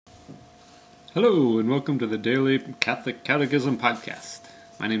Hello, and welcome to the Daily Catholic Catechism Podcast.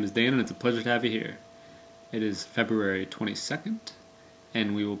 My name is Dan, and it's a pleasure to have you here. It is February 22nd,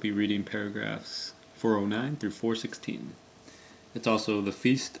 and we will be reading paragraphs 409 through 416. It's also the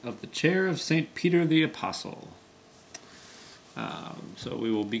feast of the chair of St. Peter the Apostle. So we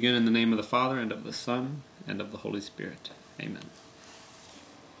will begin in the name of the Father, and of the Son, and of the Holy Spirit. Amen.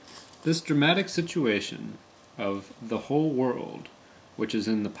 This dramatic situation of the whole world, which is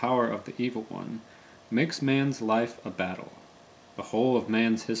in the power of the evil one, makes man's life a battle. The whole of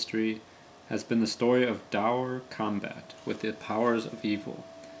man's history has been the story of dour combat with the powers of evil,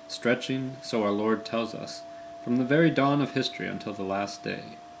 stretching, so our Lord tells us, from the very dawn of history until the last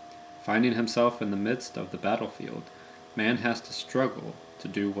day. Finding himself in the midst of the battlefield, man has to struggle to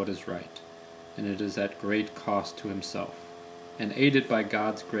do what is right, and it is at great cost to himself, and aided by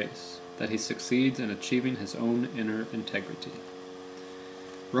God's grace, that he succeeds in achieving his own inner integrity.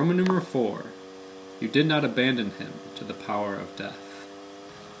 Roman numeral 4. You did not abandon him to the power of death.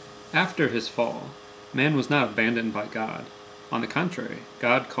 After his fall, man was not abandoned by God. On the contrary,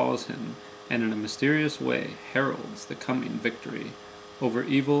 God calls him, and in a mysterious way heralds the coming victory over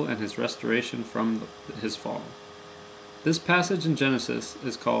evil and his restoration from his fall. This passage in Genesis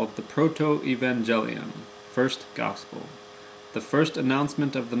is called the Proto-Evangelium, first Gospel, the first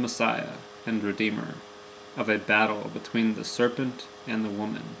announcement of the Messiah and Redeemer, of a battle between the serpent and the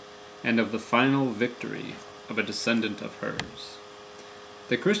woman, and of the final victory of a descendant of hers.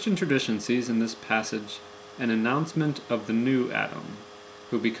 The Christian tradition sees in this passage an announcement of the new Adam,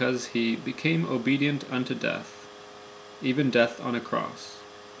 who, because he became obedient unto death, even death on a cross,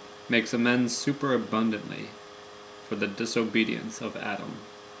 makes amends superabundantly for the disobedience of Adam.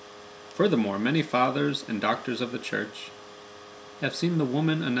 Furthermore, many fathers and doctors of the Church have seen the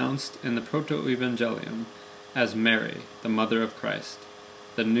woman announced in the Proto-Evangelium as Mary, the mother of Christ,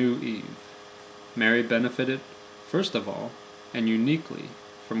 the new Eve. Mary benefited, first of all, and uniquely,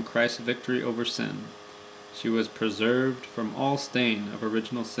 from Christ's victory over sin. She was preserved from all stain of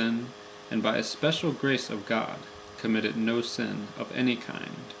original sin, and by a special grace of God, committed no sin of any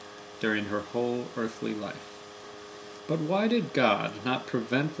kind during her whole earthly life. But why did God not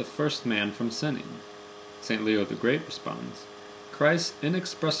prevent the first man from sinning? St. Leo the Great responds, Christ's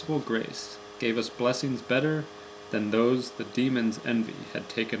inexpressible grace gave us blessings better than those the demon's envy had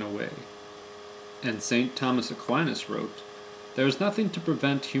taken away. And St. Thomas Aquinas wrote, there is nothing to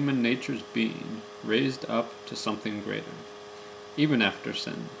prevent human nature's being raised up to something greater. Even after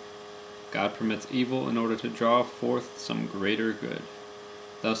sin, God permits evil in order to draw forth some greater good.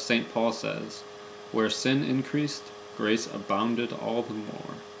 Thus St. Paul says, where sin increased, grace abounded all the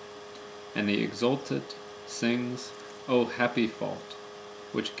more. And the exulted sings, O happy fault,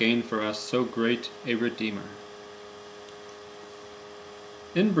 which gained for us so great a Redeemer.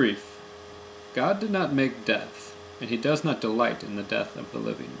 In brief, God did not make death, and he does not delight in the death of the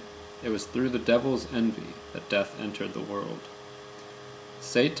living. It was through the devil's envy that death entered the world.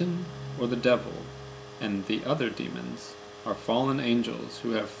 Satan, or the devil, and the other demons are fallen angels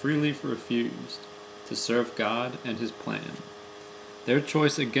who have freely refused to serve God and his plan. Their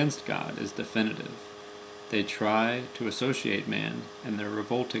choice against God is definitive. They try to associate man in their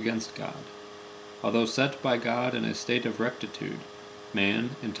revolt against God. Although set by God in a state of rectitude,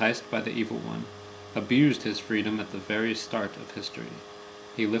 man, enticed by the evil one, abused his freedom at the very start of history.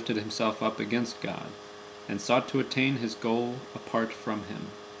 He lifted himself up against God, and sought to attain his goal apart from him.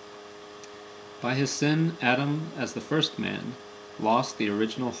 By his sin, Adam, as the first man, lost the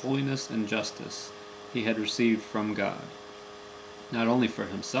original holiness and justice he had received from God, not only for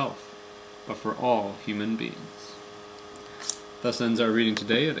himself, but for all human beings. Thus ends our reading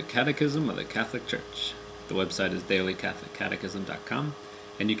today of the Catechism of the Catholic Church. The website is dailycatholicatechism.com,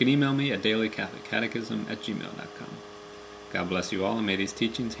 and you can email me at dailycatholicatechism@gmail.com. God bless you all, and may these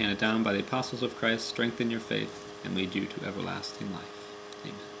teachings handed down by the apostles of Christ strengthen your faith and lead you to everlasting life.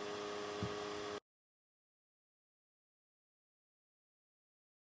 Amen.